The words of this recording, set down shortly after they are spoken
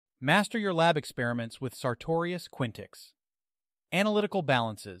Master your lab experiments with Sartorius Quintix Analytical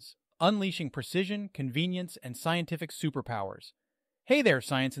Balances, unleashing precision, convenience, and scientific superpowers. Hey there,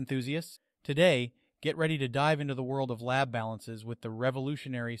 science enthusiasts! Today, get ready to dive into the world of lab balances with the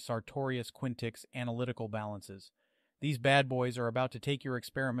revolutionary Sartorius Quintix Analytical Balances. These bad boys are about to take your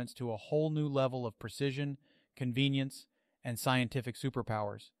experiments to a whole new level of precision, convenience, and scientific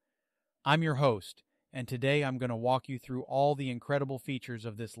superpowers. I'm your host, and today I'm going to walk you through all the incredible features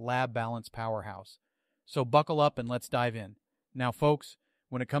of this lab balance powerhouse. So buckle up and let's dive in. Now, folks,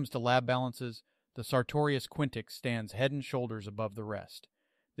 when it comes to lab balances, the Sartorius Quintix stands head and shoulders above the rest.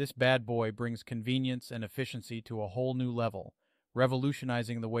 This bad boy brings convenience and efficiency to a whole new level,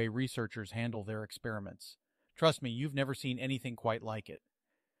 revolutionizing the way researchers handle their experiments. Trust me, you've never seen anything quite like it.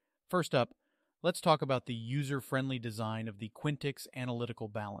 First up, let's talk about the user-friendly design of the Quintix Analytical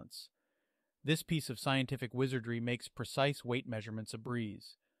Balance. This piece of scientific wizardry makes precise weight measurements a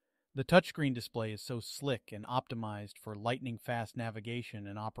breeze. The touchscreen display is so slick and optimized for lightning-fast navigation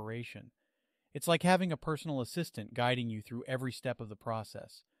and operation. It's like having a personal assistant guiding you through every step of the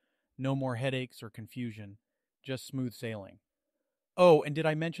process. No more headaches or confusion, just smooth sailing. Oh, and did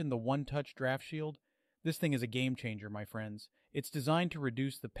I mention the OneTouch draft shield? This thing is a game changer, my friends. It's designed to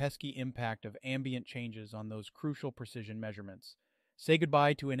reduce the pesky impact of ambient changes on those crucial precision measurements. Say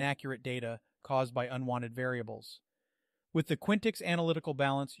goodbye to inaccurate data caused by unwanted variables. With the Quintix Analytical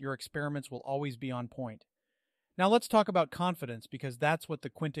Balance, your experiments will always be on point. Now let's talk about confidence, because that's what the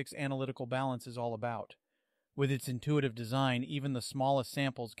Quintix Analytical Balance is all about. With its intuitive design, even the smallest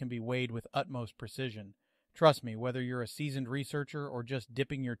samples can be weighed with utmost precision. Trust me, whether you're a seasoned researcher or just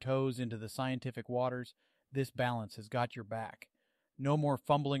dipping your toes into the scientific waters, this balance has got your back. No more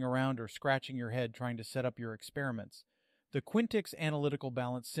fumbling around or scratching your head trying to set up your experiments. The Quintix Analytical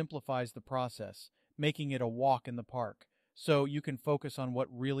Balance simplifies the process, making it a walk in the park, so you can focus on what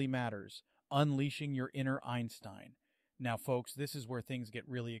really matters, unleashing your inner Einstein. Now, folks, this is where things get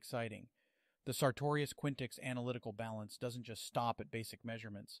really exciting. The Sartorius Quintix Analytical Balance doesn't just stop at basic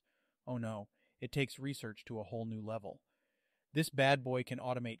measurements. Oh no, it takes research to a whole new level. This bad boy can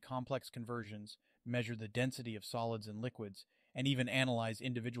automate complex conversions, measure the density of solids and liquids, and even analyze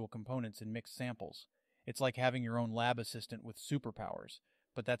individual components in mixed samples. It's like having your own lab assistant with superpowers.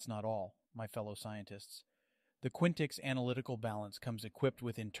 But that's not all, my fellow scientists. The Quintix Analytical Balance comes equipped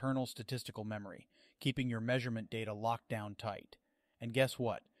with internal statistical memory, keeping your measurement data locked down tight. And guess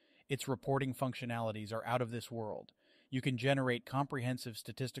what? Its reporting functionalities are out of this world. You can generate comprehensive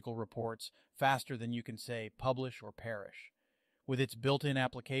statistical reports faster than you can say publish or perish. With its built-in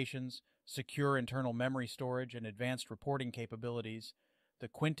applications, secure internal memory storage, and advanced reporting capabilities, the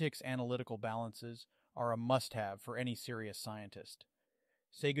Quintix Analytical Balances are a must-have for any serious scientist.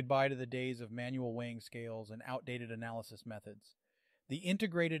 Say goodbye to the days of manual weighing scales and outdated analysis methods. The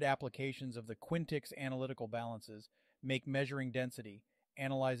integrated applications of the Quintix Analytical Balances make measuring density,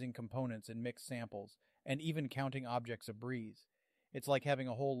 analyzing components in mixed samples, and even counting objects a breeze. It's like having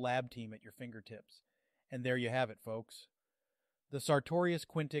a whole lab team at your fingertips. And there you have it, folks. The Sartorius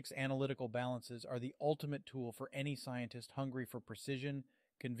Quintix Analytical Balances are the ultimate tool for any scientist hungry for precision,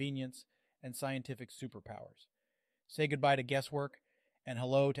 convenience, and scientific superpowers. Say goodbye to guesswork, and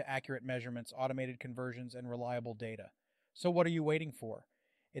hello to accurate measurements, automated conversions, and reliable data. So what are you waiting for?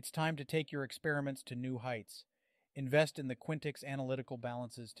 It's time to take your experiments to new heights. Invest in the Quintix Analytical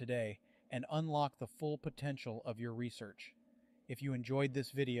Balances today and unlock the full potential of your research. If you enjoyed this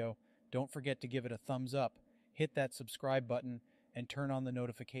video, don't forget to give it a thumbs up, hit that subscribe button, and turn on the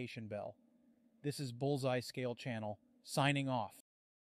notification bell. This is Bullseye Scale Channel, signing off.